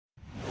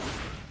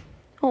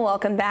Well,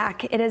 welcome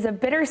back. It is a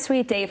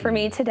bittersweet day for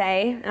me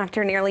today.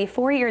 After nearly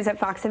 4 years at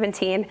Fox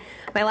 17,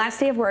 my last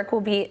day of work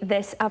will be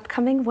this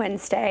upcoming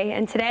Wednesday,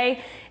 and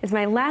today is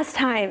my last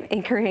time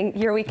anchoring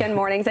your weekend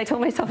mornings. I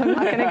told myself I'm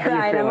not going to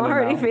cry, and I'm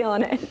already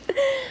feeling it.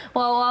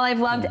 Well, while I've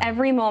loved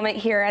every moment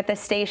here at the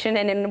station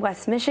and in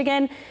West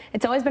Michigan,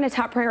 it's always been a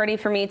top priority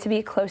for me to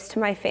be close to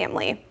my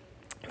family.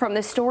 From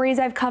the stories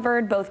I've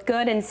covered, both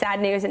good and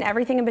sad news and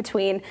everything in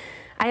between,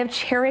 I have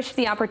cherished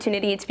the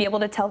opportunity to be able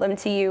to tell them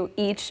to you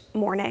each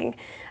morning.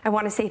 I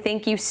want to say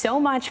thank you so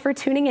much for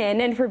tuning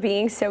in and for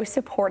being so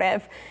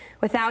supportive.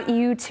 Without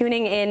you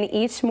tuning in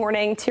each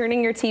morning,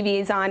 turning your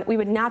TVs on, we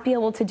would not be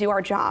able to do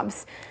our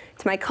jobs.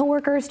 To my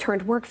coworkers,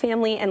 turned work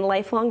family, and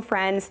lifelong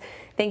friends,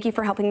 thank you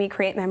for helping me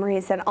create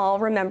memories that I'll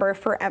remember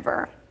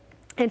forever.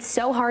 It's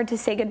so hard to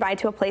say goodbye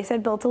to a place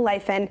I've built a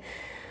life in,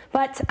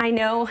 but I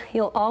know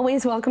you'll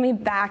always welcome me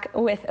back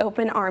with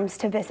open arms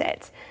to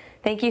visit.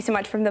 Thank you so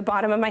much from the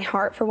bottom of my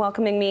heart for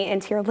welcoming me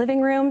into your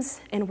living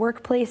rooms and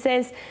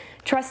workplaces,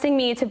 trusting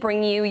me to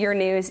bring you your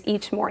news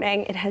each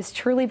morning. It has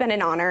truly been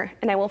an honor,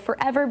 and I will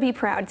forever be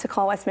proud to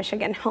call West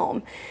Michigan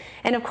home.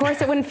 And of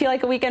course, it wouldn't feel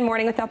like a weekend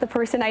morning without the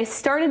person I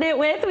started it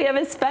with. We have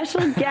a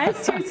special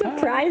guest who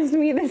surprised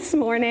me this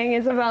morning,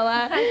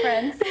 Isabella. Hi,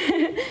 friends.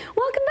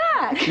 Welcome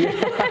back.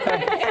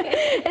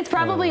 It's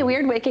probably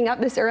weird waking up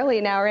this early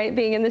now, right?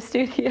 Being in the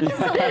studio.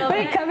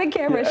 Wait, come in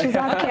camera. She's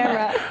off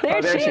camera.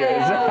 There she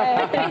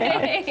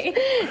is.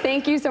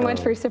 Thank you so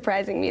much for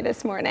surprising me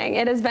this morning.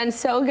 It has been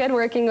so good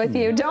working with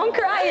you. Don't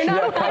cry. You're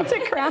not allowed to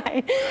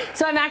cry.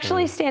 So I'm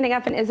actually standing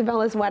up in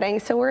Isabella's wedding.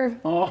 So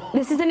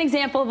this is an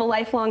example of a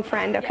lifelong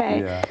friend, okay?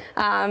 Yeah.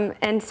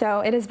 And so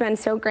it has been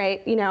so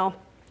great, you know,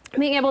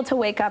 being able to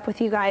wake up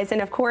with you guys.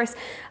 And of course,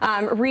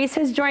 Reese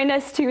has joined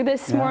us too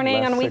this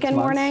morning on weekend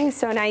mornings.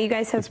 So now you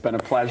guys have. It's been a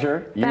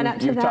pleasure.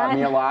 You've taught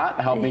me a lot,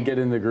 helped me get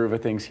in the groove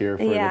of things here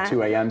for the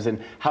 2 a.m.s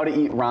and how to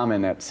eat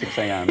ramen at 6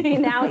 a.m. He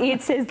now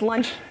eats his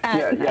lunch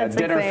at 6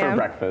 dinner for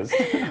breakfast.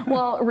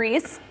 Well,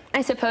 Reese,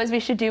 I suppose we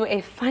should do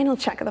a final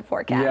check of the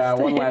forecast. Yeah,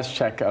 one last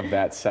check of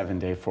that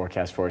 7-day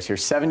forecast for us here.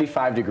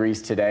 75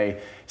 degrees today,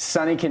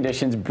 sunny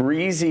conditions,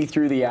 breezy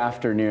through the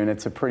afternoon.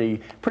 It's a pretty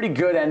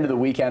good end of the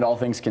weekend, all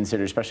things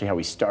considered, especially how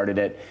we started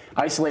it.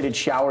 Isolated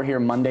shower here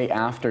Monday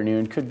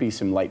afternoon. Could be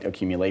some light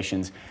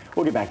accumulations.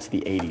 We'll get back to the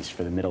 80s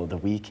for the middle of the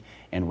week.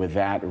 And with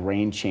that,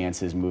 rain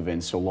chances move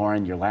in. So,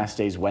 Lauren, your last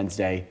day's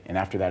Wednesday, and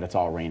after that, it's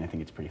all rain. I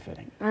think it's pretty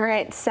fitting. All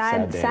right,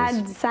 sad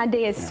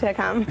days to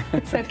come.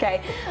 It's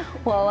okay.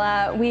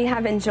 Well, we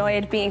have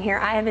enjoyed being here.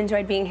 I have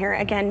enjoyed being here.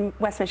 Again,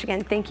 West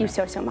Michigan, thank you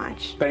so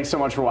much. Thanks so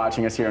much for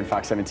watching us here on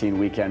Fox 17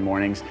 Weekend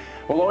Mornings.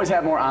 We'll always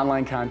have more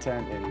online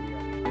content.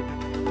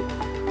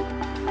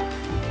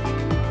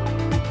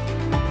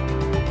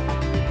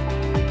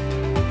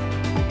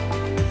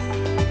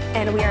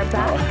 And we are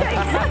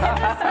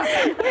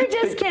back. We're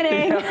just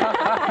kidding.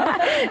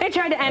 They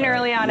tried to end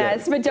early on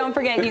us, but don't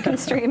forget you can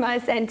stream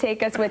us and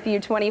take us with you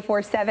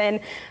 24/7.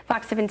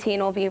 Fox 17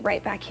 will be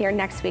right back here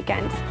next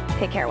weekend.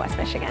 Take care, West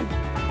Michigan.